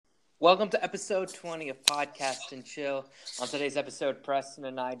Welcome to episode 20 of Podcast and Chill. On today's episode, Preston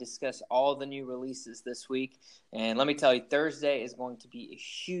and I discuss all the new releases this week. And let me tell you, Thursday is going to be a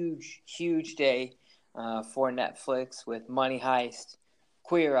huge day for Netflix with Money Heist,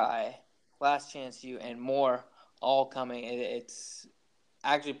 Queer Eye, Last Chance U, and more all coming. It's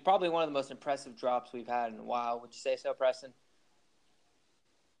actually probably one of the most impressive drops we've had in a while. Would you say so, Preston?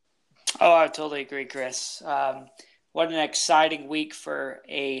 Oh, I totally agree, Chris. What an exciting week for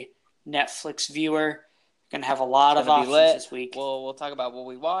a Netflix viewer. Going to have a lot of options this week. We'll talk about what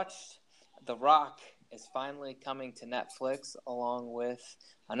we watched. The Rock is finally coming to Netflix, along with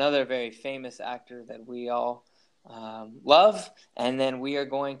another very famous actor that we all love. And then we are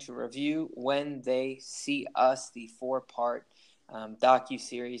going to review When They See Us, the 4-part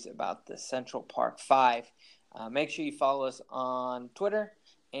docuseries about the Central Park 5. Make sure you follow us on Twitter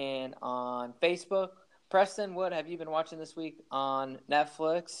and on Facebook. Preston, what have you been watching this week on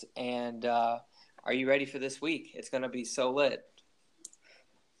Netflix? And are you ready for this week? It's going to be so lit.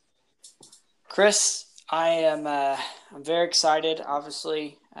 Chris, I'm very excited.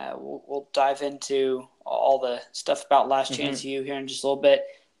 Obviously, we'll dive into all the stuff about Last Chance U here in just a little bit.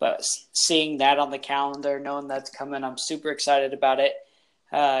 But seeing that on the calendar, knowing that's coming, I'm super excited about it.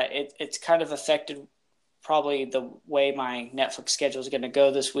 It's kind of affected probably the way my Netflix schedule is going to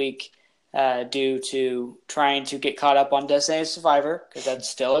go this week. Due to trying to get caught up on Designated Survivor, because that's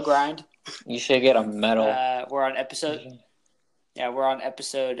still a grind. You should get a medal. We're on episode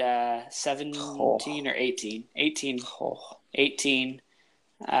 17 or 18. 18.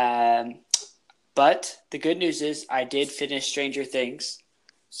 But the good news is I did finish Stranger Things.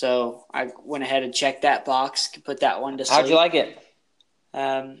 So I went ahead and checked that box, put that one to sleep. How'd you like it?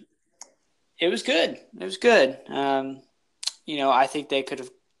 It was good. I think they could have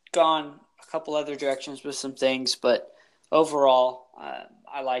gone a couple other directions with some things, but overall,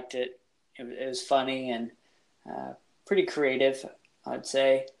 I liked it. It was funny and pretty creative, I'd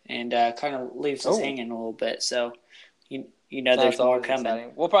say, and kind of leaves us hanging a little bit. So, there's more coming.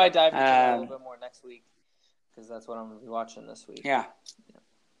 Exciting. We'll probably dive into that a little bit more next week because that's what I'm going to be watching this week. Yeah.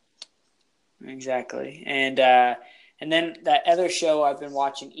 Exactly. And then that other show I've been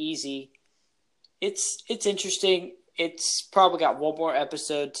watching, Easy. It's interesting. It's probably got one more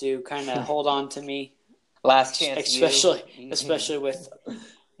episode to kind of hold on to me. Last Chance especially with,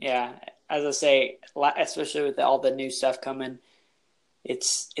 as I say, especially with all the new stuff coming.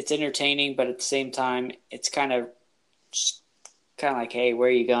 It's entertaining, but at the same time, it's kind of like, hey, where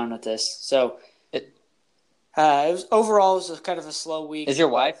are you going with this? So it was kind of a slow week. Is your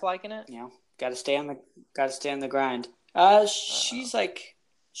wife liking it? Got to stay on the grind.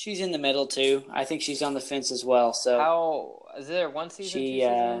 She's in the middle too. I think she's on the fence as well. So how is there one season? Two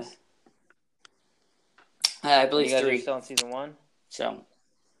seasons? I believe you guys 3. Are still in season 1. So,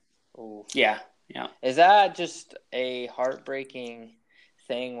 ooh. Yeah. Is that just a heartbreaking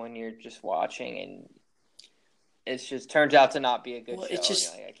thing when you're just watching and it just turns out to not be a good show? It's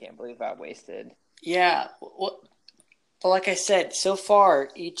just, I can't believe I wasted. Yeah. Well, like I said, so far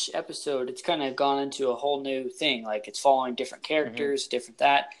each episode it's kind of gone into a whole new thing. Like it's following different characters, different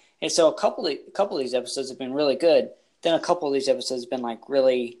that, and so a couple of these episodes have been really good. Then a couple of these episodes have been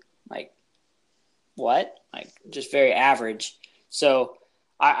really just very average. So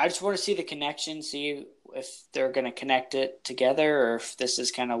I just want to see the connection, see if they're going to connect it together, or if this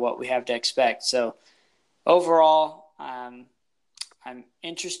is kind of what we have to expect. So overall, I'm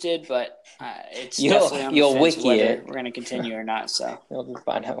interested, but it's definitely on the fence whether we're going to continue or not. So you'll just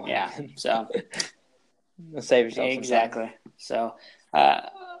find out. Yeah. So you'll save yourself exactly. So,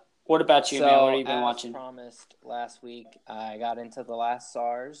 what about you, man? What have you been watching? As promised last week, I got into The Last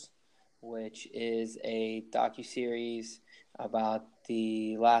Tsars, which is a docuseries about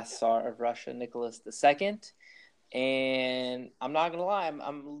the last Tsar of Russia, Nicholas II. And I'm not gonna lie,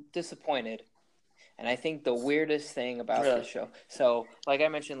 I'm disappointed. And I think the weirdest thing about this show, so like I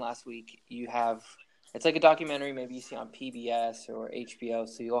mentioned last week, it's like a documentary maybe you see on PBS or HBO,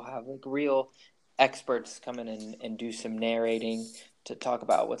 so you'll have real experts come in and do some narrating to talk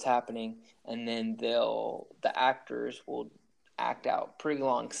about what's happening, and then the actors will act out pretty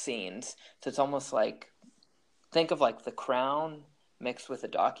long scenes. So it's almost like, think of The Crown mixed with a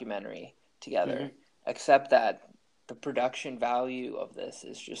documentary together, except that the production value of this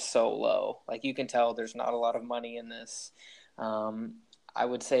is just so low. You can tell there's not a lot of money in this. I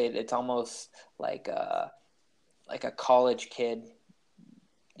would say it's almost like a college kid,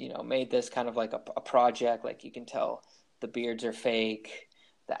 made this kind of like a project. You can tell the beards are fake.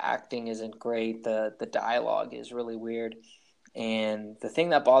 The acting isn't great. The dialogue is really weird. And the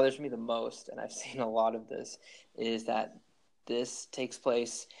thing that bothers me the most, and I've seen a lot of this, is that this takes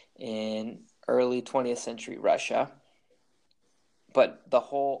place in early 20th century Russia, but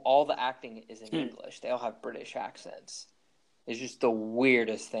all the acting is in English. They all have British accents. It's just the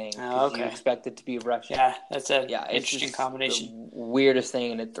weirdest thing because you expect it to be Russian. Yeah, that's an interesting combination. The weirdest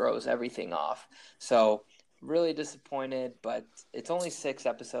thing, and it throws everything off. So really disappointed, but it's only 6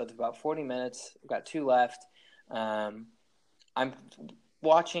 episodes, about 40 minutes. We've got 2 left. I'm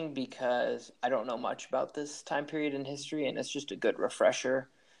watching because I don't know much about this time period in history, and it's just a good refresher.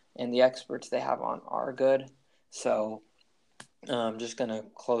 And the experts they have on are good. So I'm just going to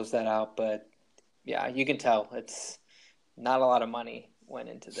close that out. But yeah, you can tell it's not a lot of money went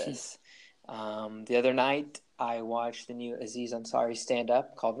into this. The other night, I watched the new Aziz Ansari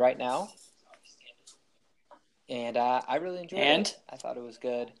stand-up called Right Now. And I really enjoyed it. I thought it was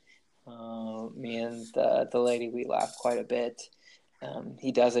good. Me and the lady, we laughed quite a bit.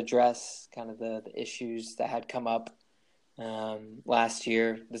 He does address kind of the issues that had come up last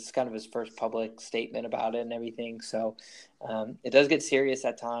year. This is kind of his first public statement about it and everything. So it does get serious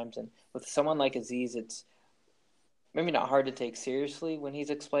at times. And with someone like Aziz, it's maybe not hard to take seriously when he's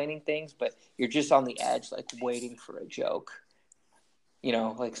explaining things, but you're just on the edge, like waiting for a joke. You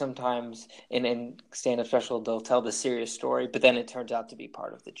know, like sometimes in stand-up special, they'll tell the serious story, but then it turns out to be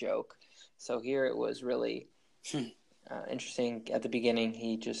part of the joke. So here it was really interesting. At the beginning,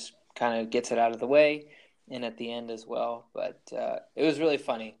 he just kind of gets it out of the way, and at the end as well. But it was really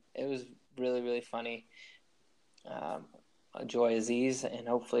funny. It was really, really funny. Enjoy Aziz, and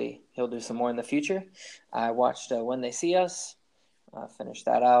hopefully he'll do some more in the future. I watched When They See Us, finished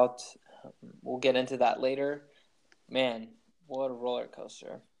that out. We'll get into that later. Man, what a roller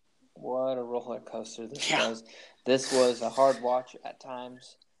coaster. What a roller coaster this was. This was a hard watch at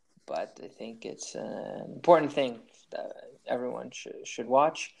times, but I think it's an important thing that everyone should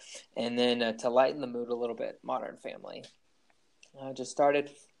watch. And then to lighten the mood a little bit, Modern Family. I just started.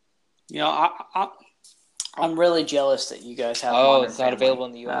 You know, I'm really jealous that you guys have. It's not available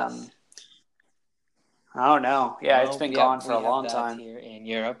in the U.S. I don't know. Yeah, it's been gone for a long time here in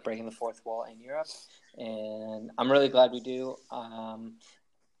Europe, breaking the fourth wall in Europe, and I'm really glad we do.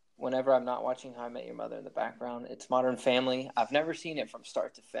 Whenever I'm not watching How I Met Your Mother in the background, it's Modern Family. I've never seen it from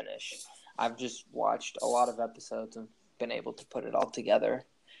start to finish. I've just watched a lot of episodes and been able to put it all together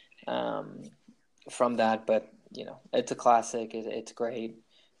from that. But you know, it's a classic. It's great.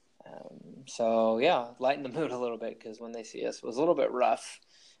 So yeah, lighten the mood a little bit because When They See Us was a little bit rough.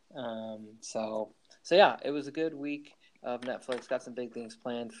 So yeah, it was a good week of Netflix. Got some big things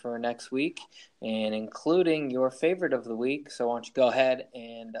planned for next week, and including your favorite of the week. So why don't you go ahead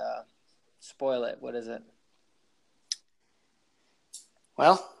and spoil it? What is it?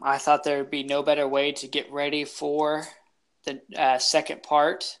 Well, I thought there would be no better way to get ready for the second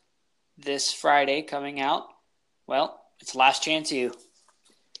part this Friday coming out. Well, it's Last Chance U.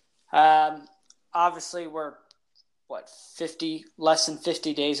 Obviously, we're less than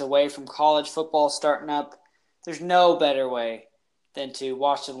 50 days away from college football starting up. There's no better way than to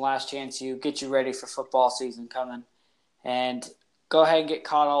watch The Last Chance U, get you ready for football season coming, and go ahead and get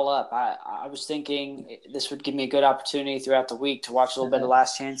caught all up. I was thinking this would give me a good opportunity throughout the week to watch a little bit of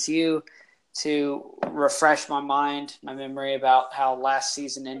Last Chance U to refresh my mind, my memory about how last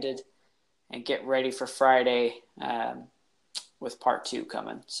season ended, and get ready for Friday with part 2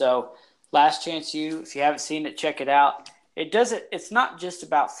 coming. So Last Chance U, if you haven't seen it, check it out. It's not just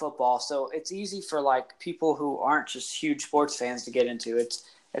about football, so it's easy for like people who aren't just huge sports fans to get into.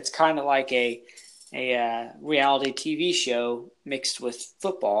 It's kind of like a reality TV show mixed with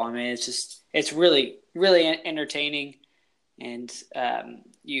football. I mean, it's really, really entertaining, and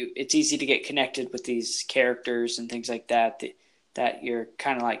it's easy to get connected with these characters and things like that you're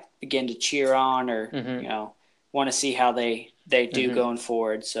kind of like begin to cheer on or want to see how they do going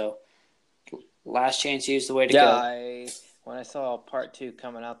forward. So Last Chance U is the way to go. When I saw part 2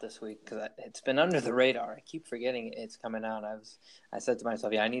 coming out this week, because it's been under the radar, I keep forgetting it's coming out. I said to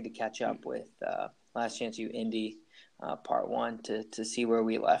myself, I need to catch up with Last Chance U Indy part 1 to see where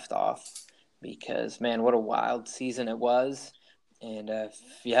we left off, because man, what a wild season it was. And if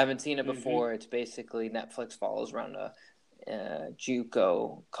you haven't seen it before, it's basically Netflix follows around a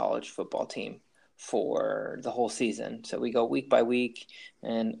JUCO college football team for the whole season. So we go week by week,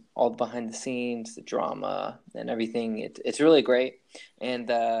 and all the behind the scenes, the drama, and everything. It's really great. And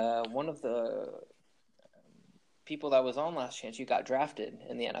one of the people that was on Last Chance U got drafted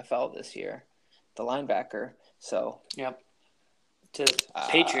in the NFL this year, the linebacker. So yep, to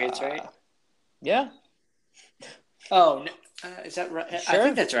Patriots, right? Yeah. Oh, no, is that right? Sure. I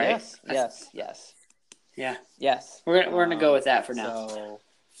think that's right. Yes. Yeah. Yes. We're gonna go with that for now.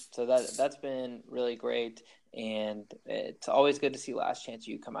 So that's been really great. And it's always good to see Last Chance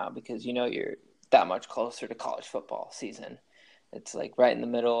U come out because you're that much closer to college football season. It's like right in the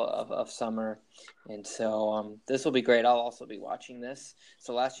middle of summer. And so this will be great. I'll also be watching this.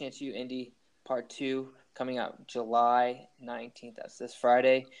 So Last Chance U Indy Part 2 coming out July 19th. That's this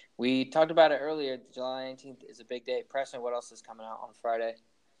Friday. We talked about it earlier. July 19th is a big day. Preston, what else is coming out on Friday?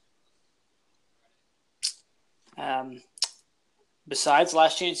 Besides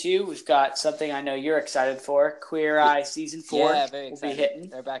Last Chance U, we've got something I know you're excited for. Queer Eye Season 4 Yeah, very excited. will be hitting.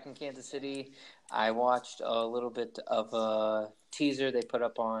 They're back in Kansas City. I watched a little bit of a teaser they put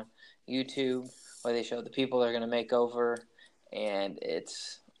up on YouTube where they showed the people they're going to make over, and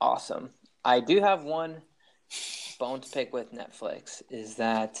it's awesome. I do have one bone to pick with Netflix, is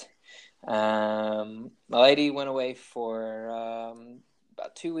that my lady went away for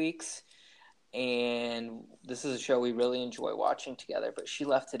about 2 weeks, and this is a show we really enjoy watching together, but she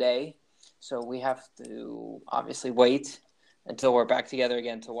left today, so we have to obviously wait until we're back together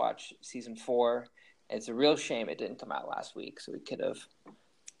again to watch season 4. It's a real shame it didn't come out last week, so we could have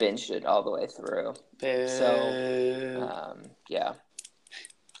binged it all the way through. Boo. So, yeah.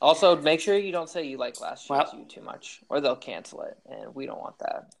 Also, make sure you don't say you like Last Chance U too much, or they'll cancel it, and we don't want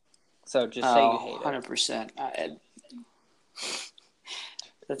that. So just say you hate it. 100%.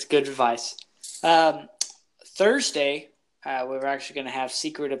 That's good advice. Thursday, we're actually going to have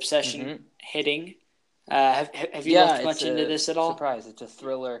Secret Obsession hitting. Have you looked much into this at all? Surprise! It's a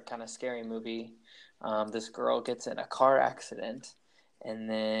thriller, kind of scary movie. This girl gets in a car accident, and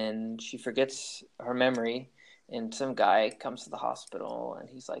then she forgets her memory, and some guy comes to the hospital, and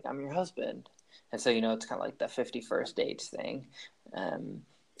he's like, "I'm your husband," and so it's kind of like the 51st dates thing,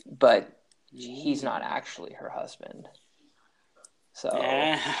 but he's not actually her husband. So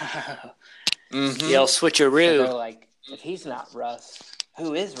the old switcheroo. So they're like, if he's not Russ,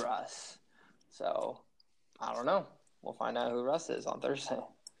 who is Russ? So I don't know. We'll find out who Russ is on Thursday.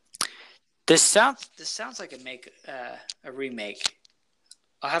 This sounds like a remake.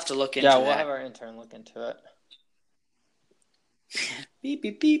 I'll have to look into that. Yeah, we'll have our intern look into it. Beep,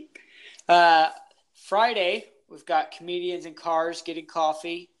 beep, beep. Friday, we've got Comedians in Cars Getting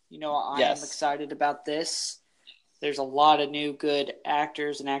Coffee. I am excited about this. There's a lot of new good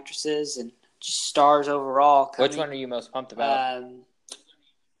actors and actresses and just stars overall coming. Which one are you most pumped about?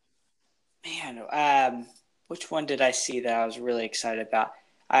 Which one did I see that I was really excited about?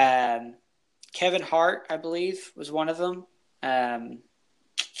 Kevin Hart, I believe, was one of them. I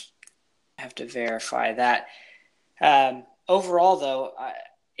have to verify that. Overall, though,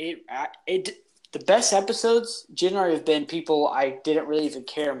 the best episodes generally have been people I didn't really even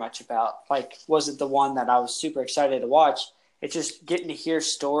care much about. Like, wasn't the one that I was super excited to watch. It's just getting to hear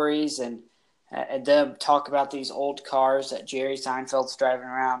stories and them talk about these old cars that Jerry Seinfeld's driving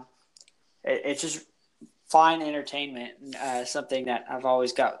around. It's just fine entertainment, something that I've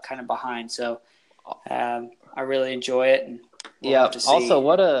always got kind of behind. So I really enjoy it. And we'll have to see. Also,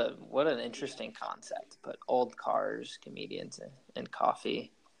 what an interesting concept. Put old cars, comedians, and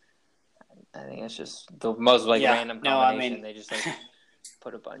coffee. I think it's just the most random combination. They just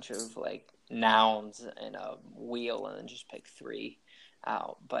put a bunch of nouns in a wheel and then just pick 3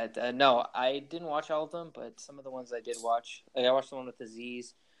 out. But no, I didn't watch all of them, but some of the ones I did watch. I watched the one with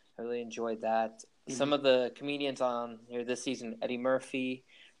Aziz. I really enjoyed that. Mm-hmm. Some of the comedians on here this season: Eddie Murphy,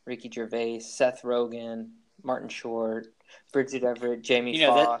 Ricky Gervais, Seth Rogen, Martin Short, Bridget Everett, Jamie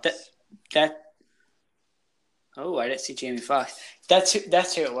Foxx. Oh, I didn't see Jamie Foxx. That's who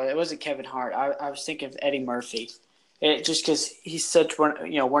it was. It wasn't Kevin Hart. I was thinking of Eddie Murphy. Just because he's such one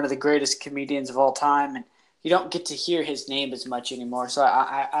of the greatest comedians of all time, and you don't get to hear his name as much anymore. So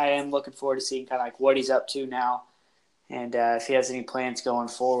I am looking forward to seeing kind of what he's up to now, and if he has any plans going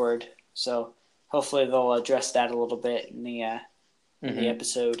forward. So hopefully they'll address that a little bit in the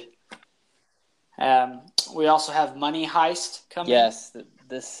episode. We also have Money Heist coming. Yes,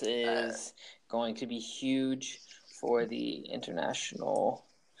 this is going to be huge for the international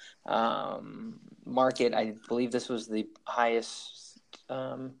market. I believe this was the highest,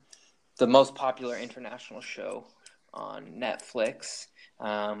 the most popular international show on Netflix.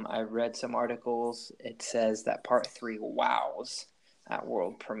 I read some articles. It says that part 3 wows at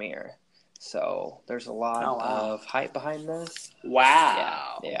world premiere. So there's a lot of hype behind this.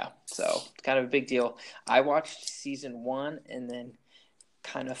 Wow. Yeah. So it's kind of a big deal. I watched season 1 and then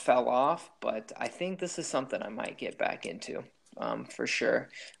kind of fell off, but I think this is something I might get back into for sure.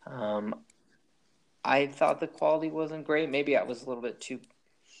 I thought the quality wasn't great. Maybe I was a little bit too,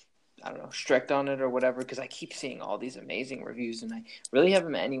 strict on it or whatever, because I keep seeing all these amazing reviews, and I really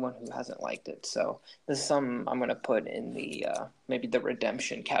haven't met anyone who hasn't liked it. So this is something I'm going to put in the maybe the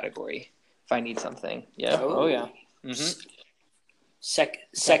redemption category if I need something. Yeah. Oh, yeah. Mm-hmm.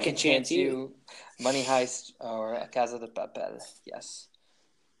 Second Chance You. Money Heist, or Casa de Papel. Yes.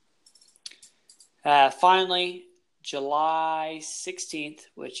 Finally, July 16th,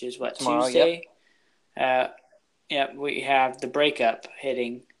 which is what, Tomorrow, Tuesday? Yeah, we have The Breakup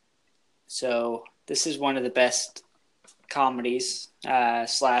hitting. So this is one of the best comedies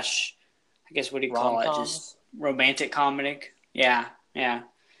slash, I guess, what do you call it? Just romantic comedy. Yeah.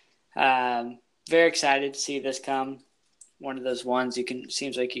 Very excited to see this come. One of those ones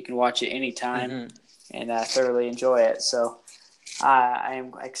seems like you can watch it anytime and thoroughly enjoy it. So I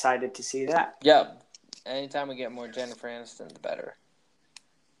am excited to see that. Yeah. Anytime we get more Jennifer Aniston, the better.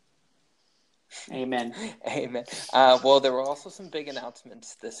 Amen. Amen. Well, there were also some big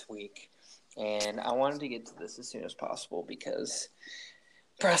announcements this week, and I wanted to get to this as soon as possible because,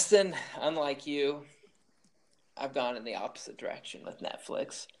 Preston, unlike you, I've gone in the opposite direction with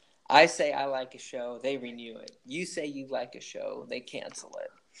Netflix. I say I like a show, they renew it. You say you like a show, they cancel it.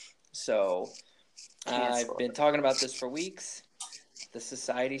 So I've been talking about this for weeks. The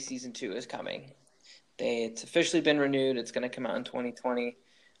Society Season 2 is coming. It's officially been renewed. It's going to come out in 2020.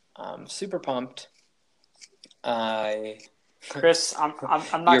 Super pumped. Chris, I'm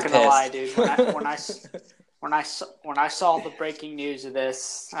not gonna lie, dude. When I saw the breaking news of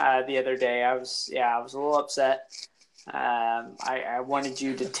this the other day, I was a little upset. I wanted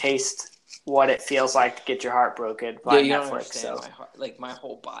you to taste what it feels like to get your heart broken by Netflix. So my heart, my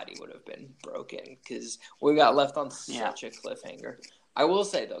whole body would have been broken because we got left on such a cliffhanger. I will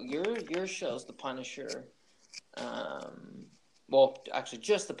say though, your show's The Punisher. Well, actually,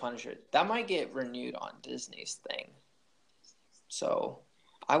 just The Punisher. That might get renewed on Disney's thing. So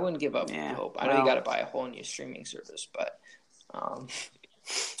I wouldn't give up hope. I know you got to buy a whole new streaming service, but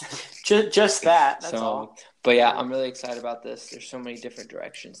just that. That's all. But yeah, I'm really excited about this. There's so many different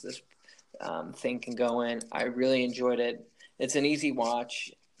directions this thing can go in. I really enjoyed it. It's an easy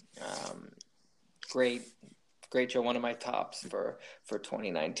watch. Great show. One of my tops for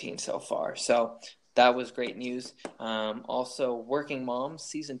 2019 so far. So that was great news. Also, Working Moms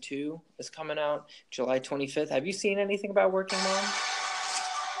Season 2 is coming out July 25th. Have you seen anything about Working Moms?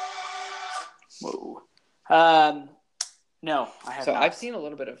 Whoa. No, I have not. I've seen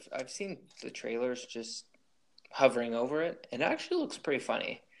I've seen the trailers just hovering over it, and it actually looks pretty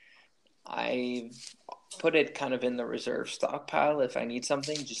funny. I've put it kind of in the reserve stockpile if I need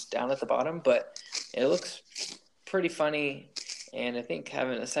something, just down at the bottom, but it looks pretty funny. And I think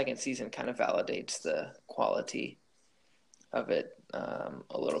having a second season kind of validates the quality of it a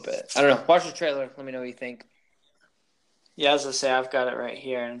little bit. I don't know. Watch the trailer. Let me know what you think. Yeah, as I say, I've got it right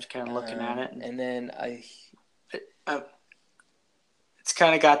here, and I'm just kind of looking at it. And then it's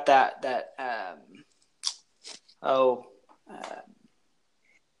kind of got that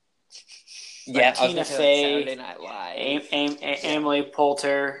Tina Fey, Saturday Night Live, Emily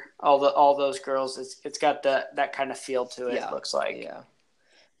Poulter, all those girls. It's got that kind of feel to it. It looks like.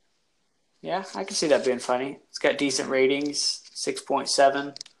 Yeah, I can see that being funny. It's got decent ratings,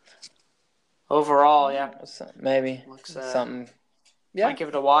 6.7 overall. Yeah, maybe looks something. Yeah, might give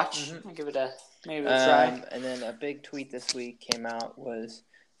it a watch. Might give it maybe a try. And then a big tweet this week came out was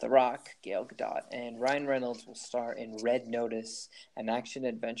The Rock, Gal Gadot, and Ryan Reynolds will star in Red Notice, an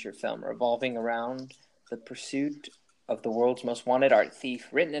action-adventure film revolving around the pursuit of the world's most wanted art thief,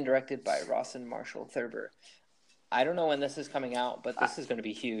 written and directed by Rawson Marshall Thurber. I don't know when this is coming out, but this is going to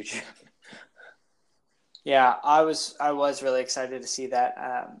be huge. Yeah, I was really excited to see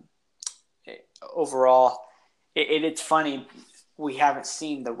that. Overall, it's funny. We haven't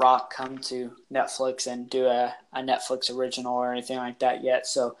seen The Rock come to Netflix and do a Netflix original or anything like that yet.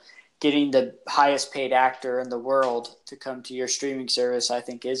 So getting the highest paid actor in the world to come to your streaming service, I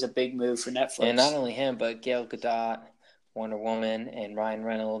think, is a big move for Netflix. And not only him, but Gal Gadot, Wonder Woman, and Ryan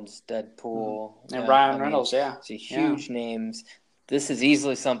Reynolds, Deadpool. And Ryan Reynolds, It's huge names. This is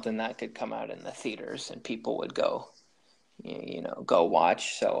easily something that could come out in the theaters and people would go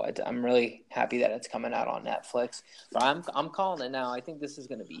watch. So I'm really happy that it's coming out on Netflix. But I'm calling it now. I think this is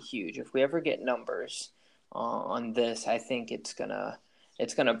going to be huge. If we ever get numbers on this, I think it's gonna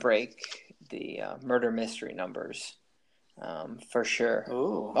break the murder mystery numbers for sure.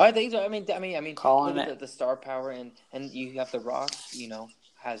 Ooh. I think so. I mean, calling look at the star power and you have The Rock.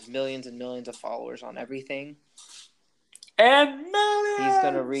 Has millions and millions of followers on everything. And millions. He's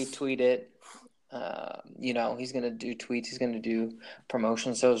gonna retweet it. He's going to do tweets. He's going to do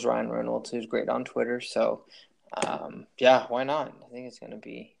promotions. So is Ryan Reynolds, who's great on Twitter. So, why not? I think it's going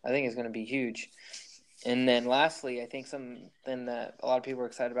to be huge. And then lastly, I think something that a lot of people are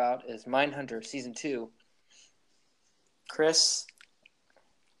excited about is Mindhunter Season 2. Chris,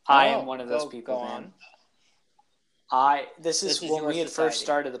 I am one of those people, go man. on. This is when your we had first society.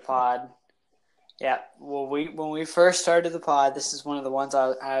 started the pod. Yeah, well, when we first started the pod, this is one of the ones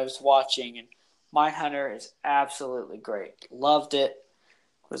I was watching, and Mindhunter is absolutely great. Loved it.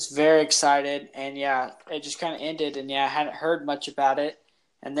 Was very excited, and yeah, it just kind of ended, and yeah, I hadn't heard much about it,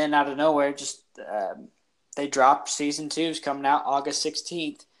 and then out of nowhere, just they dropped season 2 is coming out August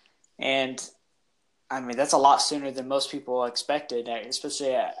 16th, and I mean that's a lot sooner than most people expected,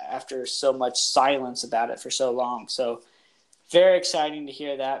 especially after so much silence about it for so long. So very exciting to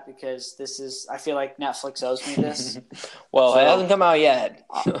hear that because this is I feel like Netflix owes me this. Well, it hasn't come out yet.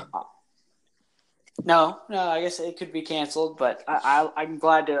 No, I guess it could be canceled, but I'm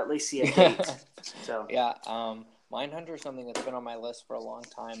glad to at least see a date. So yeah, Mindhunter is something that's been on my list for a long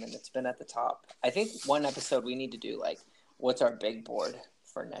time, and it's been at the top. I think one episode we need to do like, what's our big board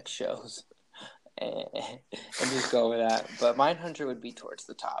for next shows, and just go with that. But Mindhunter would be towards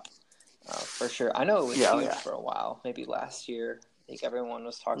the top, for sure. I know it was huge for a while, maybe last year. I think everyone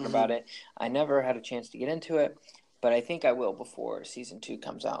was talking about it. I never had a chance to get into it. But I think I will before season 2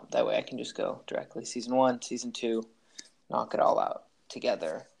 comes out. That way I can just go directly season 1, season 2, knock it all out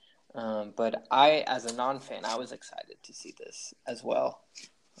together. But I, as a non-fan, I was excited to see this as well.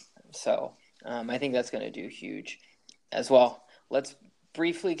 So I think that's going to do huge as well. Let's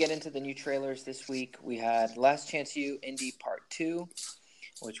briefly get into the new trailers this week. We had Last Chance U, Indie Part 2,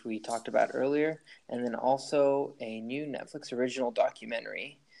 which we talked about earlier. And then also a new Netflix original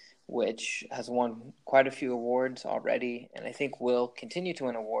documentary, which has won quite a few awards already, and I think will continue to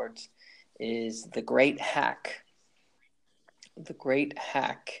win awards, is The Great Hack. The Great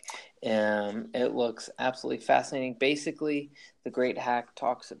Hack. It looks absolutely fascinating. Basically, The Great Hack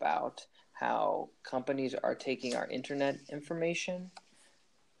talks about how companies are taking our internet information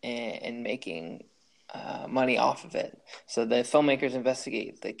and making money off of it. So the filmmakers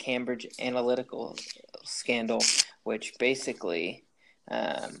investigate the Cambridge Analytical scandal, which basically...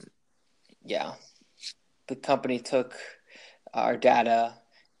 the company took our data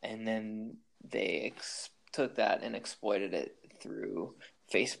and then they took that and exploited it through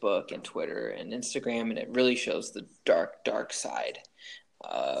Facebook and Twitter and Instagram, and it really shows the dark side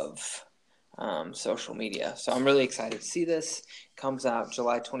of social media. So I'm really excited to see this. It comes out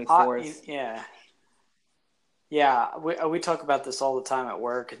July 24th. Yeah, we talk about this all the time at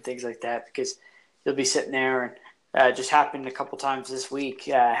work and things like that because you'll be sitting there and just happened a couple times this week.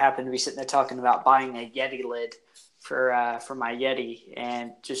 Happened to be sitting there talking about buying a Yeti lid for my Yeti,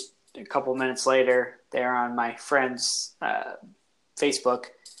 and just a couple minutes later, there on my friend's Facebook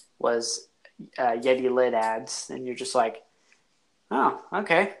was Yeti lid ads, and you're just like, oh,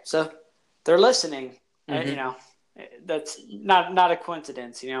 okay, so they're listening. Mm-hmm. That's not a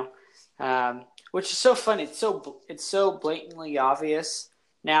coincidence, which is so funny. It's so blatantly obvious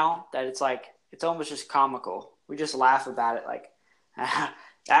now that it's like it's almost just comical. We just laugh about it, like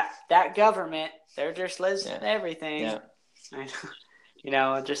that government. They're just listening to everything.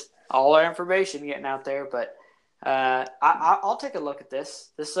 Yeah. Just all our information getting out there. But I'll take a look at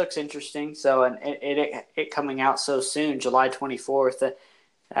this. This looks interesting. So, and it coming out so soon, July 24th,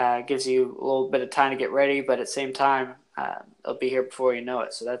 gives you a little bit of time to get ready. But at the same time, it'll be here before you know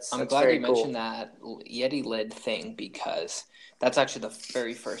it. So I'm glad you mentioned that Yeti lid thing because that's actually the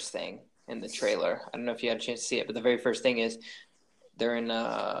very first thing in the trailer. I don't know if you had a chance to see it, but the very first thing is they're in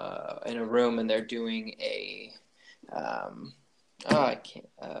a room and they're doing a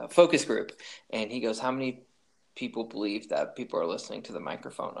focus group, and he goes, "How many people believe that people are listening to the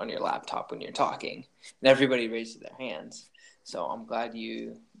microphone on your laptop when you're talking?" And everybody raises their hands. So I'm glad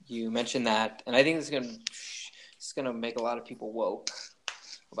you mentioned that, and I think it's gonna make a lot of people woke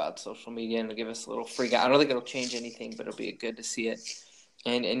about social media and give us a little freak out. I don't think it'll change anything, but it'll be good to see it.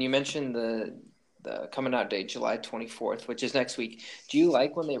 And you mentioned the coming out date, July 24th, which is next week. Do you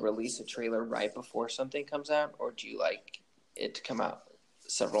like when they release a trailer right before something comes out, or do you like it to come out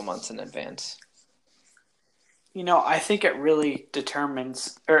several months in advance? I think it really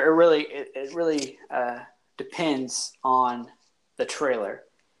determines, or it really depends on the trailer.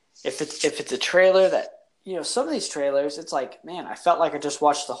 If it's a trailer that, some of these trailers, it's like, man, I felt like I just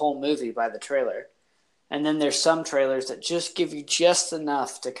watched the whole movie by the trailer. And then there's some trailers that just give you just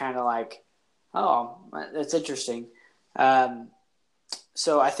enough to kind of like, oh, that's interesting.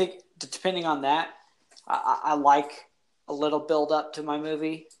 So I think depending on that, I like a little build up to my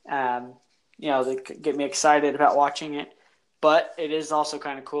movie. They get me excited about watching it. But it is also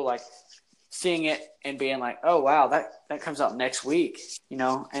kind of cool, like seeing it and being like, oh, wow, that comes out next week,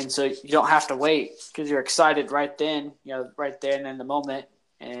 And so you don't have to wait because you're excited right then, right there and in the moment.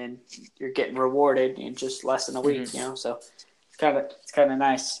 And you're getting rewarded in just less than a week, So it's kind of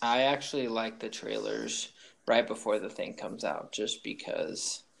nice. I actually like the trailers right before the thing comes out, just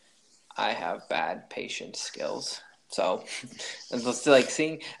because I have bad patience skills. So, and just like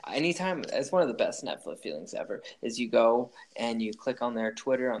seeing anytime, it's one of the best Netflix feelings ever. Is you go and you click on their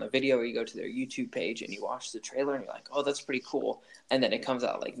Twitter on the video, or you go to their YouTube page and you watch the trailer and you're like, oh, that's pretty cool. And then it comes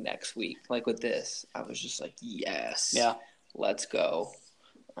out like next week. Like with this, I was just like, yes, Yeah. let's go.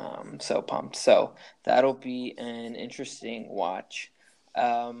 So pumped. So that'll be an interesting watch.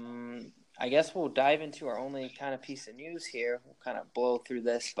 I guess we'll dive into our only kind of piece of news here. We'll kind of blow through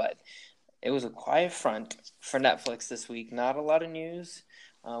this, but it was a quiet front for Netflix this week. Not a lot of news.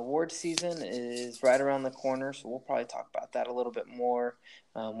 Award season is right around the corner, so we'll probably talk about that a little bit more.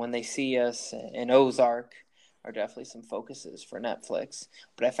 When They See Us and Ozark are definitely some focuses for Netflix.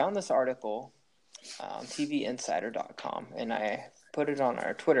 But I found this article on TVInsider.com, and I put it on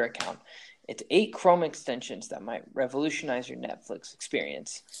our Twitter account. It's 8 Chrome extensions that might revolutionize your Netflix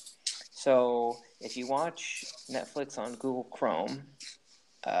experience. So if you watch Netflix on Google Chrome,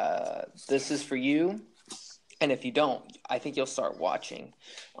 this is for you. And if you don't, I think you'll start watching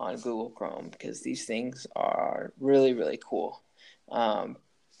on Google Chrome, because these things are really, really cool.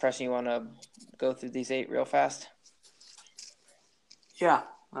 Preston, you want to go through these 8 real fast? Yeah.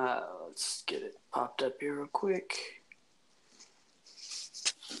 Let's get it popped up here real quick.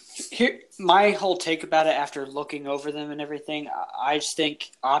 Here, my whole take about it after looking over them and everything, I just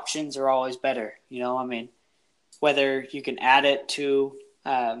think options are always better. I mean, whether you can add it to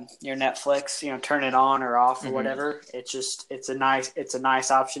your Netflix, turn it on or off or whatever, it's a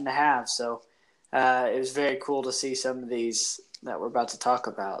nice option to have. So it was very cool to see some of these that we're about to talk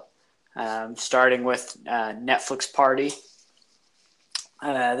about. Starting with Netflix Party.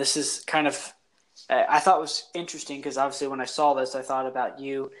 This is kind of, I thought it was interesting because obviously when I saw this, I thought about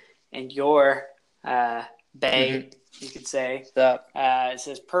you and your bae, you could say. It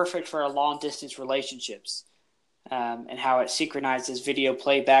says perfect for long distance relationships, and how it synchronizes video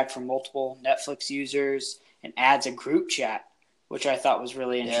playback from multiple Netflix users and adds a group chat, which I thought was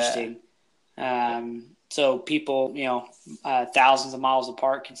really interesting. Yeah. So people, thousands of miles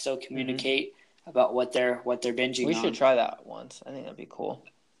apart can still communicate about what they're binging on. We should try that once. I think that'd be cool.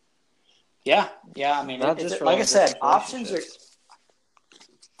 Yeah. I mean, like I said, options are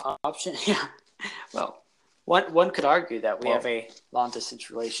options. Yeah. Well, one could argue that we have a long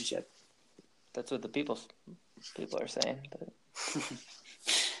distance relationship. That's what the people are saying.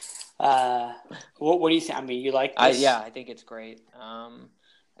 What do you think? I mean, you like this? I think it's great. I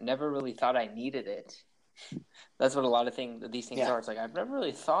never really thought I needed it. That's what a lot of these things are. It's like, I've never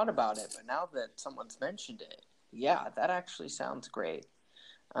really thought about it, but now that someone's mentioned it, that actually sounds great.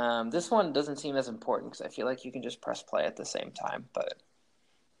 This one doesn't seem as important because I feel like you can just press play at the same time. But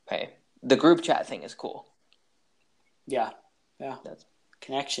hey, the group chat thing is cool. Yeah. That's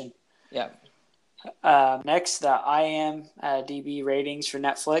connection. Yeah. Next, the IMDb ratings for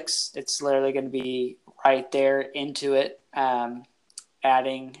Netflix. It's literally going to be right there into it,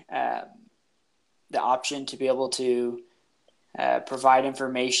 adding the option to be able to provide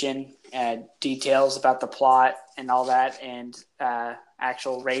information, details about the plot and all that, and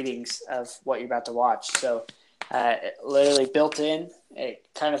actual ratings of what you're about to watch. So literally built in,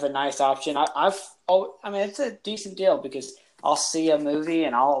 kind of a nice option. I mean, it's a decent deal because I'll see a movie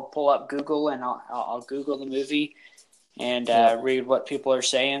and I'll pull up Google and I'll Google the movie and read what people are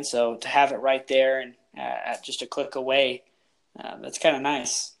saying. So to have it right there and at just a click away, that's kind of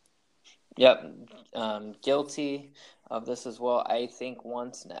nice. Yep. Guilty of this as well. I think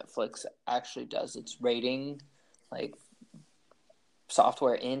once Netflix actually does its rating, like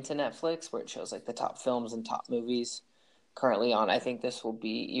software into Netflix, where it shows like the top films and top movies currently on, I think this will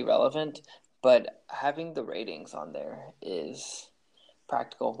be irrelevant. But having the ratings on there is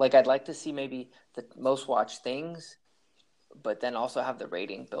practical. Like, I'd like to see maybe the most watched things, but then also have the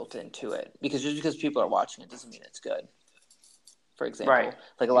rating built into it. Because just because people are watching it doesn't mean it's good. For example, right.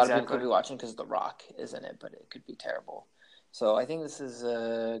 Like a lot of people could be watching because The Rock is in it, but it could be terrible. So I think this is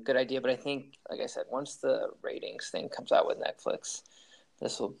a good idea. But I think, like I said, once the ratings thing comes out with Netflix,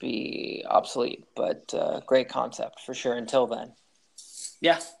 this will be obsolete. But great concept for sure until then.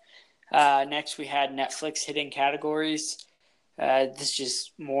 Yeah. Next, we had Netflix hidden categories. This is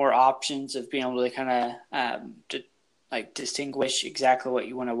just more options of being able to kind of distinguish exactly what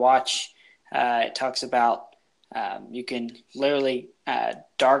you want to watch. It talks about you can literally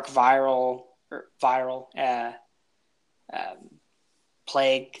dark viral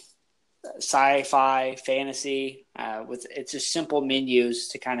plague, sci-fi, fantasy. It's just simple menus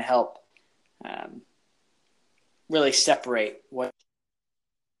to kind of help really separate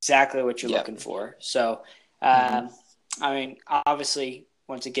exactly what you're looking for. So I mean, obviously,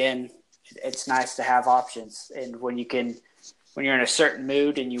 once again, it's nice to have options, and when you're in a certain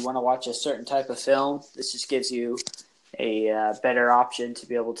mood and you want to watch a certain type of film, this just gives you a better option to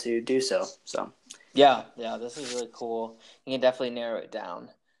be able to do so. So Yeah, this is really cool. You can definitely narrow it down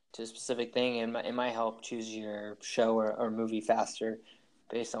to a specific thing, and it might help choose your show or movie faster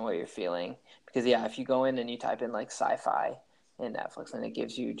based on what you're feeling. Because, if you go in and you type in, like, sci-fi in Netflix, and it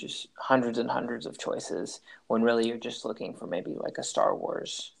gives you just hundreds and hundreds of choices, when really you're just looking for maybe, like, a Star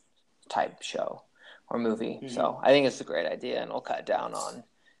Wars type show or movie. mm-hmm. So I think it's a great idea, and it'll cut down on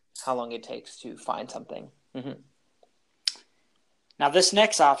how long it takes to find something. Mm-hmm. Now, this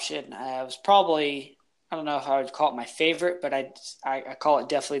next option was probably, I don't know if I would call it my favorite, but I call it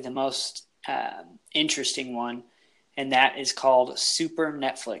definitely the most interesting one, and that is called Super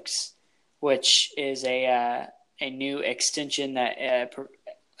Netflix, which is a new extension that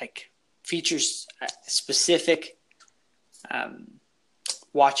features specific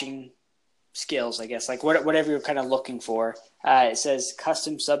watching skills, I guess, like whatever you're kind of looking for. It says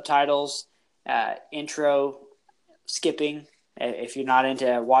custom subtitles, intro skipping. If you're not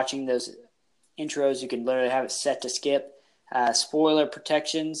into watching those intros, you can literally have it set to skip. Spoiler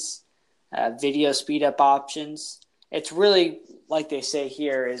protections, video speed up options. It's really, like they say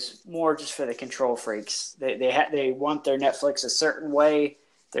here, is more just for the control freaks. They want their Netflix a certain way.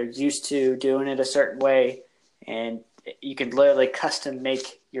 They're used to doing it a certain way, and you can literally custom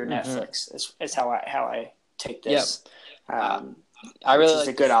make your Netflix. Is how I take this. Yep. I really like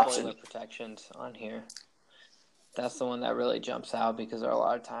a good the spoiler option. protections on here. That's the one that really jumps out, because there are a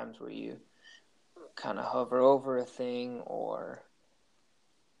lot of times where you kind of hover over a thing, or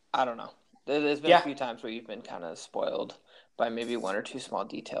I don't know. There's been a few times where you've been kind of spoiled by maybe one or two small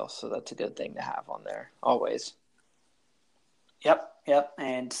details, so that's a good thing to have on there always. Yep,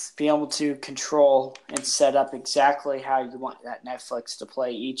 and be able to control and set up exactly how you want that Netflix to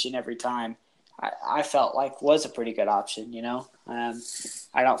play each and every time. I felt like was a pretty good option,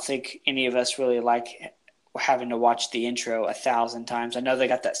 I don't think any of us really like having to watch the intro 1,000 times. I know they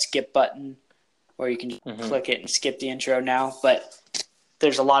got that skip button where you can click it and skip the intro now, but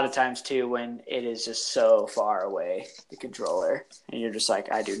there's a lot of times too when it is just so far away, the controller, and you're just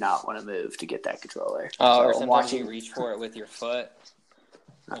like, I do not want to move to get that controller. Or sometimes you reach for it with your foot,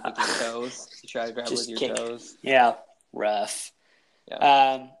 like with your toes. You try to grab it with your toes. Yeah, rough.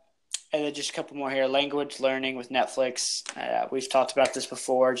 Yeah. And then just a couple more here. Language learning with Netflix. We've talked about this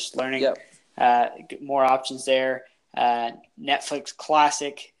before, just learning. More options there. Netflix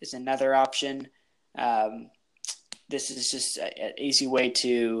Classic is another option. This is just an easy way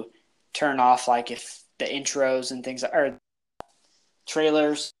to turn off, like, if the intros and things or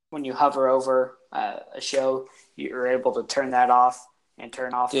trailers, when you hover over a show, you're able to turn that off and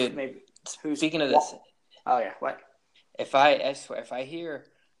turn off. Dude, maybe. Speaking of this. Oh, yeah. What? I swear, if I hear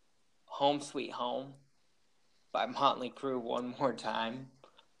Home Sweet Home by Motley Crue one more time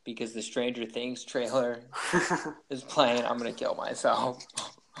because the Stranger Things trailer is playing, I'm going to kill myself.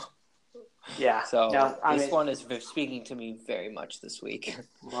 Yeah. So this one is speaking to me very much this week.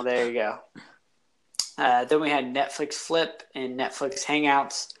 Well, there you go. Then we had Netflix Flip and Netflix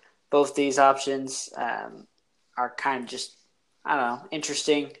Hangouts. Both these options are kind of just, I don't know,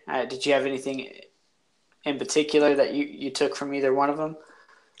 interesting. Did you have anything in particular that you took from either one of them?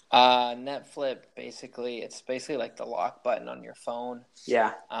 Netflix, it's basically like the lock button on your phone.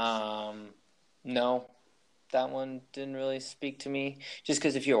 Yeah. No, that one didn't really speak to me. Just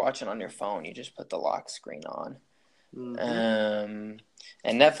because if you're watching on your phone, you just put the lock screen on. Mm-hmm.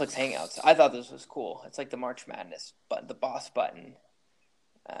 And Netflix Hangouts, I thought this was cool. It's like the March Madness, but the boss button.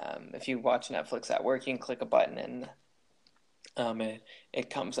 If you watch Netflix at work, you can click a button and it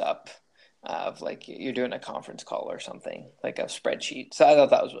comes up of like you're doing a conference call or something, like a spreadsheet. So I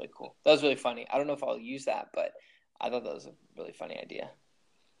thought that was really cool. That was really funny. I don't know if I'll use that, but I thought that was a really funny idea.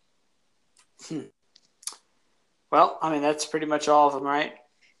 Well, I mean, that's pretty much all of them, right?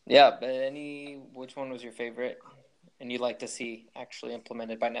 Yeah, but which one was your favorite and you'd like to see actually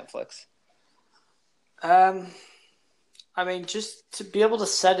implemented by Netflix? I mean, just to be able to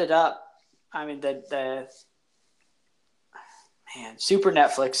set it up. I mean, Super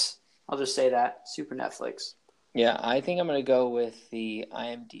Netflix. I'll just say that, Super Netflix. Yeah, I think I'm going to go with the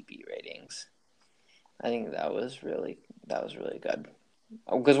IMDb ratings. I think that was really good.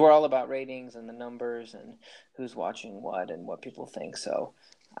 Because we're all about ratings and the numbers and who's watching what and what people think. So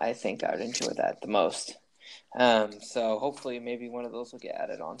I think I would enjoy that the most. So hopefully maybe one of those will get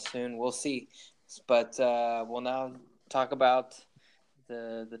added on soon. We'll see. But we'll now talk about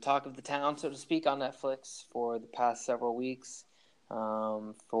the talk of the town, so to speak, on Netflix for the past several weeks.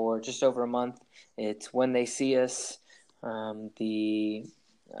 For just over a month. It's When They See Us. the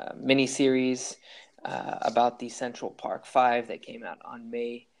miniseries about the Central Park Five that came out on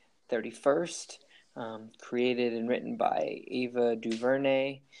May 31st. Created and written by Ava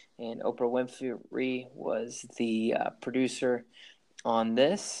DuVernay, and Oprah Winfrey was the producer on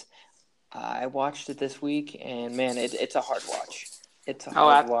this. I watched it this week, and man, it's a hard watch. It's a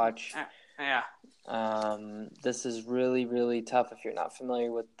hard watch. Yeah. This is really, really tough if you're not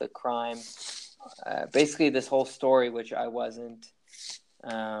familiar with the crime. Basically, this whole story, which I wasn't,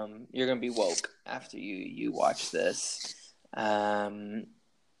 you're gonna be woke after you watch this.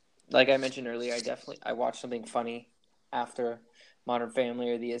 Like I mentioned earlier, I watched something funny after Modern Family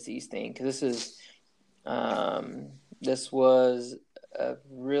or the Aziz thing, because this was a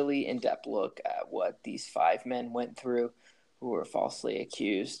really in-depth look at what these 5 men went through who were falsely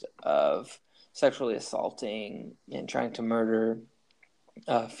accused of sexually assaulting and trying to murder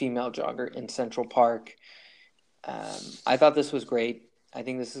a female jogger in Central Park. I thought this was great. I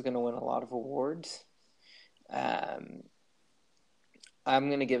think this is going to win a lot of awards. I'm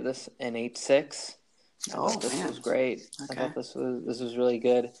going to give this an 8.6. I thought this was great. Okay. I thought this was really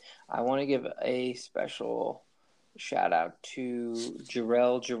good. I want to give a special shout out to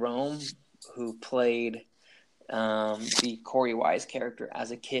Jharrel Jerome, who played the Corey Wise character as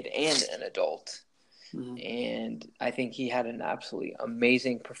a kid and an adult. Mm-hmm. And I think he had an absolutely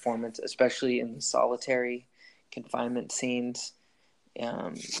amazing performance, especially in the solitary confinement scenes.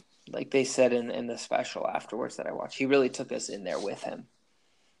 Like they said in the special afterwards that I watched, he really took us in there with him.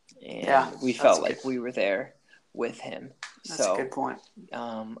 And we felt like we were there with him. That's a good point.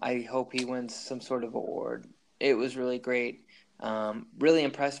 I hope he wins some sort of award. It was really great. Really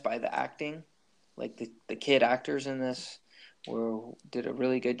impressed by the acting. Like the kid actors in this did a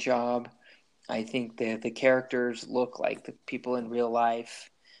really good job. I think the characters look like the people in real life.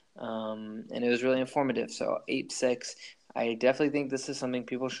 And it was really informative. So 8.6. I definitely think this is something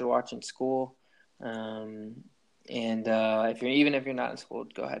people should watch in school. And if you're not in school,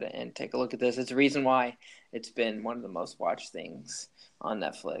 go ahead and take a look at this. It's a reason why it's been one of the most watched things on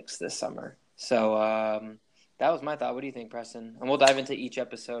Netflix this summer. So that was my thought. What do you think, Preston? And we'll dive into each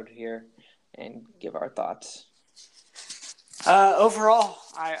episode here and give our thoughts. Overall,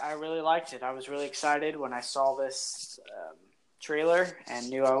 I really liked it. I was really excited when I saw this trailer and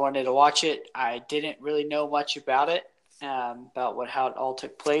knew I wanted to watch it. I didn't really know much about it. About how it all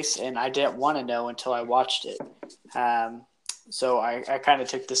took place, and I didn't want to know until I watched it. So I kind of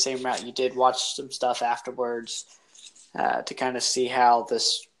took the same route you did, watched some stuff afterwards to kind of see how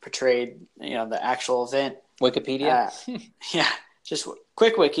this portrayed, the actual event. Wikipedia? Just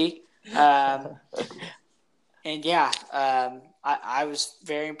quick wiki. I was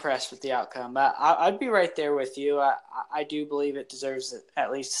very impressed with the outcome. I'd be right there with you. I do believe it deserves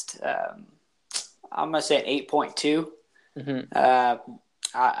at least, I'm going to say an 8.2. Mm-hmm.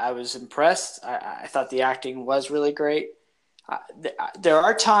 I was impressed. I thought the acting was really great. There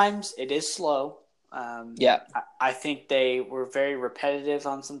are times it is slow. I think they were very repetitive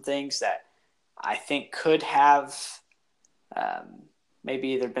on some things that I think could have maybe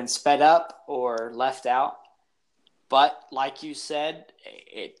either been sped up or left out. But like you said,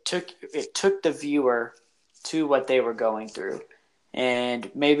 it took the viewer to what they were going through. And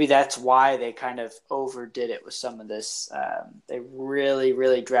maybe that's why they kind of overdid it with some of this. They really,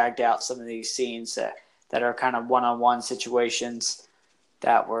 really dragged out some of these scenes that are kind of one-on-one situations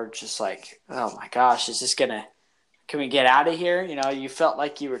that were just like, oh my gosh, can we get out of here? You felt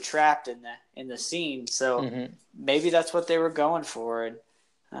like you were trapped in the scene. So maybe that's what they were going for. And,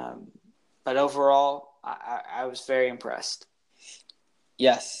 but overall, I was very impressed.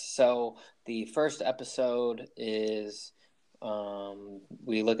 Yes. So the first episode is,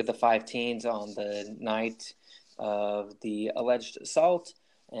 we look at the 5 teens on the night of the alleged assault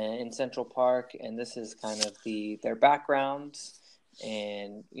in Central Park, and this is kind of their backgrounds,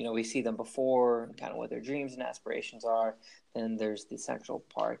 and we see them before, and kind of what their dreams and aspirations are. Then there's the Central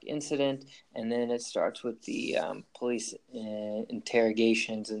Park incident, and then it starts with the police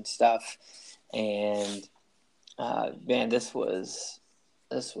interrogations and stuff. And man, this was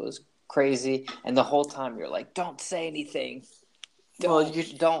crazy, and the whole time you're like, don't say anything, don't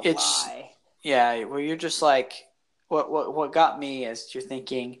lie. Yeah, well, you're just like, what got me is you're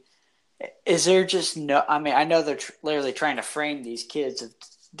thinking, is there just no, I mean, I know they're literally trying to frame these kids of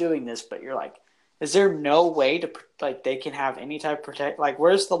doing this, but you're like, is there no way to, like, they can have any type of protect, like,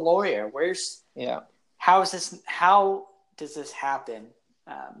 where's the lawyer, how does this happen?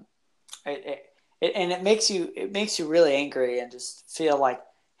 It makes you really angry, and just feel like,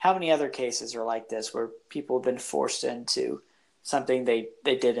 how many other cases are like this where people have been forced into something they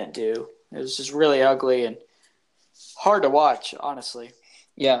didn't do? It was just really ugly, and hard to watch, honestly.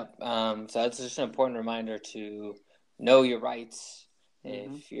 Yeah, so it's just an important reminder to know your rights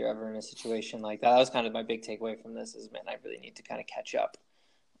Mm-hmm. if you're ever in a situation like that. That was kind of my big takeaway from this is, man, I really need to kind of catch up.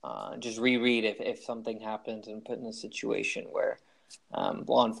 Just reread if something happens and put in a situation where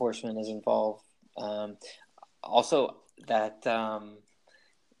law enforcement is involved. Also, that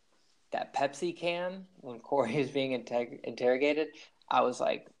Pepsi can when Corey is being interrogated, I was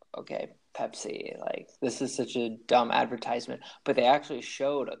like, okay, Pepsi, like this is such a dumb advertisement. But they actually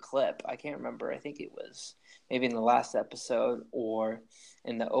showed a clip. I can't remember. I think it was maybe in the last episode or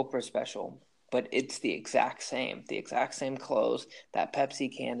in the Oprah special. But it's the exact same clothes. That Pepsi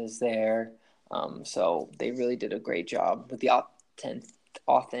can is there. So they really did a great job with the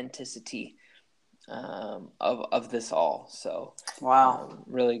authenticity of this all. So Wow,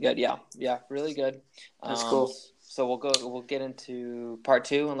 really good. Yeah, really good. that's cool. So we'll get into part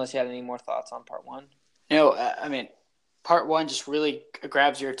two unless you had any more thoughts on part one. I mean, part one just really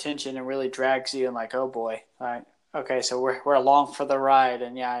grabs your attention and really drags you, and like, oh boy, all right, okay, so we're along for the ride,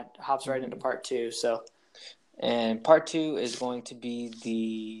 and yeah, it hops right into part two. So, And part two is going to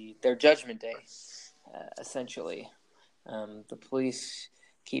be their judgment day, essentially. The police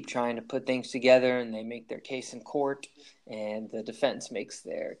keep trying to put things together, and they make their case in court, and the defense makes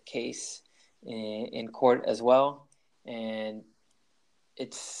their case in court as well. And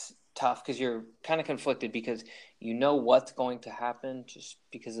it's tough because you're kind of conflicted because you know what's going to happen just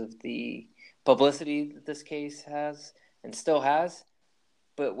because of the publicity that this case has and still has.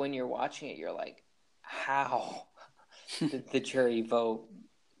 But when you're watching it, you're like, how did the jury vote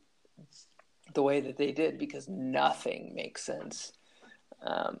the way that they did? Because nothing makes sense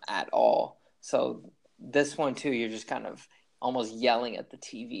at all. So this one too, you're just kind of almost yelling at the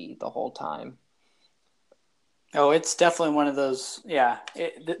TV the whole time. oh, it's definitely one of those. Yeah,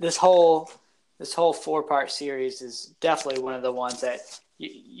 this whole 4-part series is definitely one of the ones that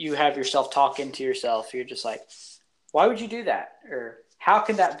you have yourself talking to yourself. You're just like, why would you do that? Or how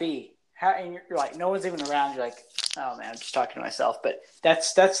can that be? How, and you're like, no one's even around. You're like, oh man, I'm just talking to myself. But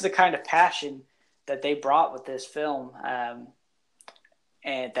that's the kind of passion that they brought with this film,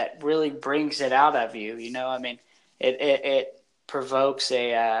 and that really brings it out of you. You know, I mean, it provokes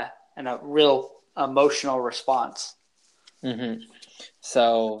a real emotional response. Mm-hmm.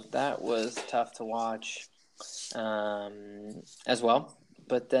 So that was tough to watch as well.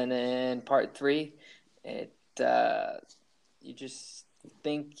 But then in part three, it you just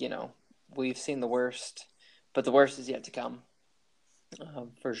think, we've seen the worst, but the worst is yet to come,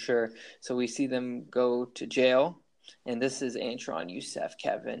 for sure. So we see them go to jail, and this is Antron, Yusef,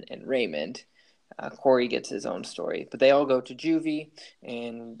 Kevin, and Raymond. Corey gets his own story, but they all go to juvie,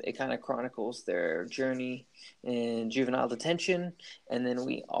 and it kind of chronicles their journey in juvenile detention. And then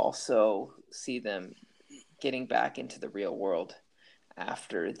we also see them getting back into the real world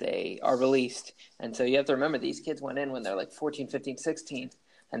after they are released. And so you have to remember these kids went in when they're like 14, 15, 16,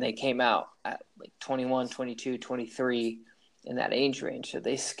 and they came out at like 21, 22, 23 in that age range. So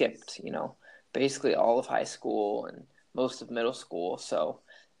they skipped, basically all of high school and most of middle school. So,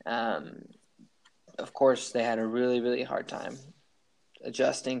 of course, they had a really, really hard time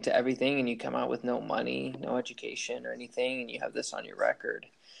adjusting to everything, and you come out with no money, no education or anything, and you have this on your record.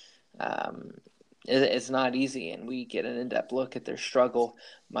 It's not easy, and we get an in-depth look at their struggle.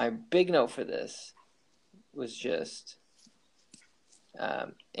 My big note for this was just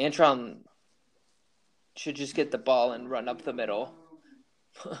Antron should just get the ball and run up the middle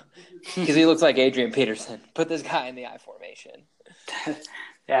because he looks like Adrian Peterson. Put this guy in the I formation.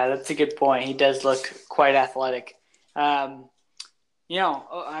 Yeah, that's a good point. He does look quite athletic. I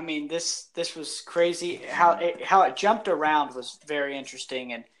mean, this was crazy. How it jumped around was very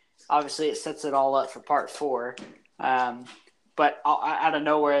interesting, and obviously it sets it all up for part four. But out of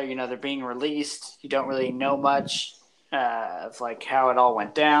nowhere, they're being released. You don't really know much of like how it all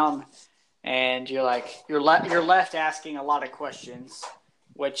went down, and you're left asking a lot of questions,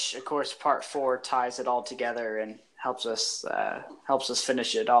 which of course part four ties it all together and helps us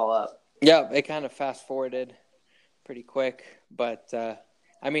finish it all up. Yeah, it kind of fast forwarded pretty quick, but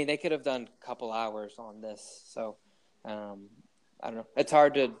I mean they could have done a couple hours on this, so I don't know. It's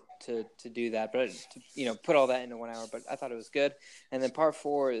hard to do that, but put all that into 1 hour. But I thought it was good. And then part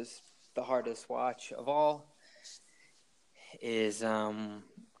four is the hardest watch of all. Is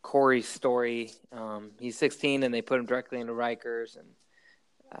Corey's story. He's 16, and they put him directly into Rikers, and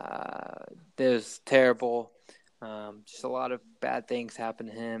it was terrible. Just a lot of bad things happened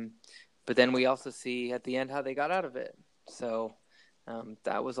to him. But then we also see at the end how they got out of it. So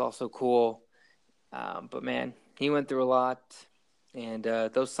that was also cool. But man, he went through a lot. And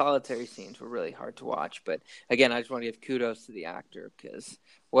those solitary scenes were really hard to watch. But again, I just want to give kudos to the actor because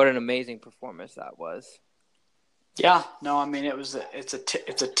what an amazing performance that was. Yeah, no, I mean it's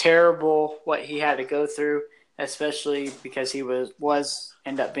a terrible what he had to go through, especially because he was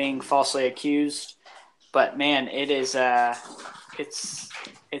end up being falsely accused. But man, it's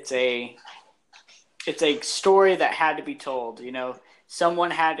it's a it's a story that had to be told.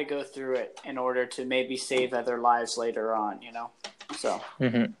 Someone had to go through it in order to maybe save other lives later on. So.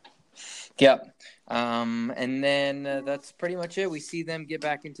 Mm-hmm. Yep. And then that's pretty much it. We see them get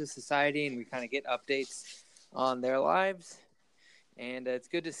back into society, and we kind of get updates on their lives. And it's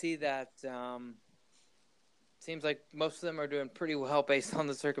good to see that. Seems like most of them are doing pretty well based on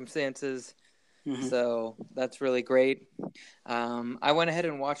the circumstances. Mm-hmm. So that's really great. I went ahead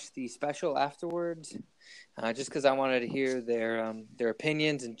and watched the special afterwards, just because I wanted to hear their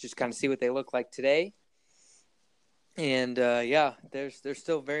opinions and just kind of see what they look like today. And yeah, they're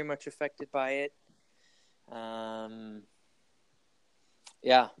still very much affected by it.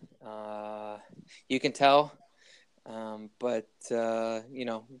 Yeah, you can tell. But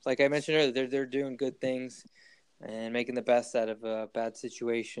like I mentioned earlier, they're doing good things and making the best out of a bad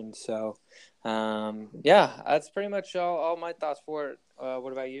situation. So, yeah, that's pretty much all my thoughts for it.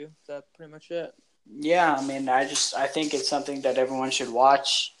 What about you? Is that pretty much it? Yeah, I mean, I think it's something that everyone should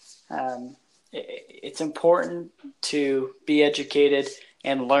watch. It's important to be educated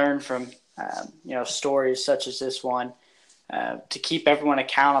and learn from stories such as this one, to keep everyone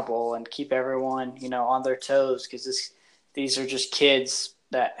accountable and keep everyone on their toes, because these are just kids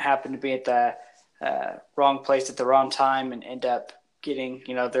that happen to be at the wrong place at the wrong time and end up getting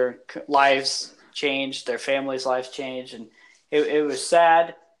their lives changed, their families' lives changed, and it was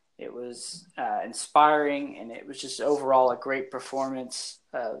sad. It was inspiring, and it was just overall a great performance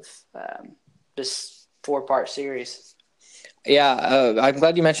of this 4-part series. Yeah, I'm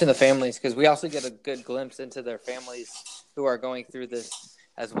glad you mentioned the families, because we also get a good glimpse into their families who are going through this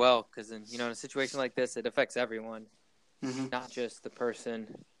as well. Because in a situation like this, it affects everyone, mm-hmm. not just the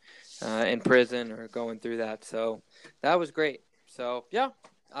person in prison or going through that. So that was great. So yeah,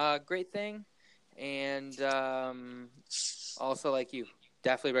 great thing, and also like you,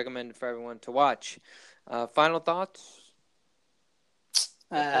 definitely recommend for everyone to watch. Final thoughts?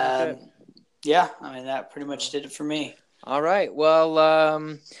 Yeah, I mean that pretty much did it for me. All right.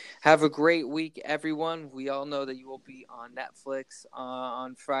 Well, have a great week, everyone. We all know that you will be on Netflix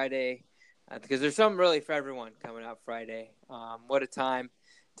on Friday, because there's something really for everyone coming out Friday. What a time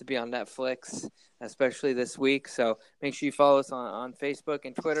to be on Netflix, especially this week. So make sure you follow us on Facebook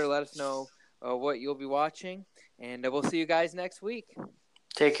and Twitter. Let us know what you'll be watching, and we'll see you guys next week.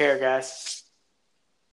 Take care, guys.